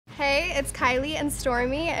Hey, it's Kylie and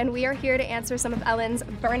Stormi, and we are here to answer some of Ellen's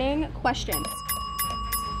burning questions.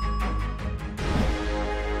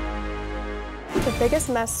 The biggest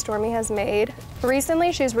mess Stormi has made.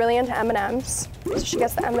 Recently, she's really into M&Ms. So she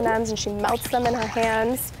gets the M&Ms and she melts them in her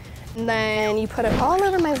hands. And then you put it all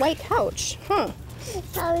over my white couch.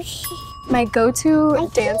 My go-to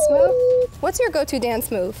dance move? What's your go-to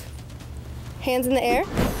dance move? Hands in the air?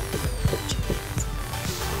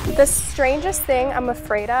 The strangest thing I'm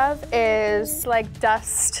afraid of is like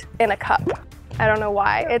dust in a cup. I don't know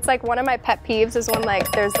why. It's like one of my pet peeves is when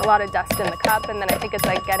like there's a lot of dust in the cup and then I think it's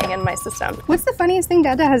like getting in my system. What's the funniest thing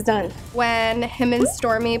Dada has done? When him and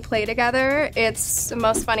Stormi play together, it's the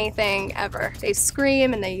most funny thing ever. They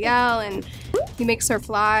scream and they yell and he makes her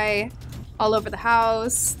fly all over the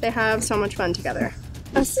house. They have so much fun together.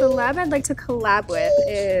 A celeb I'd like to collab with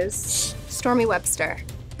is Stormi Webster.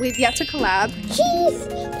 We've yet to collab. Cheese.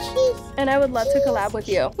 And I would love to collab with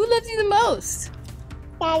you. Who loves you the most?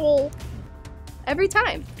 Daddy. Every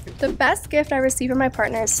time. The best gift I receive from my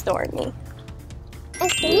partner is Stormi.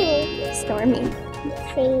 Stormi.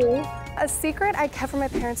 A secret I kept from my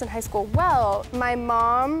parents in high school. Well, my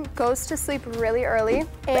mom goes to sleep really early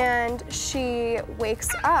and she wakes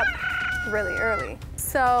up really early.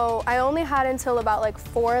 So I only had until about like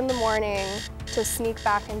 4 in the morning to sneak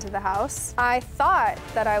back into the house. I thought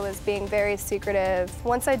that I was being very secretive.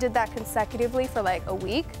 Once I did that consecutively for like a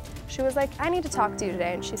week, she was like, I need to talk to you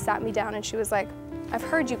today. And she sat me down and she was like, I've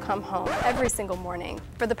heard you come home every single morning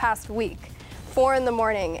for the past week. 4 in the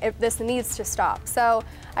morning, this needs to stop. So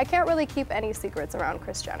I can't really keep any secrets around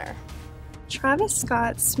Kris Jenner. Travis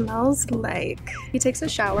Scott smells like, he takes a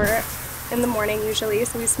shower in the morning usually,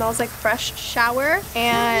 so he smells like fresh shower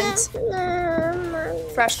and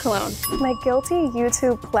fresh cologne. My guilty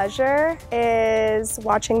YouTube pleasure is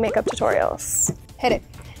watching makeup tutorials. Hit it.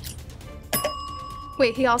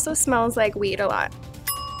 Wait, he also smells like weed a lot.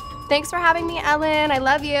 Thanks for having me, Ellen. I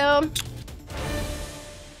love you.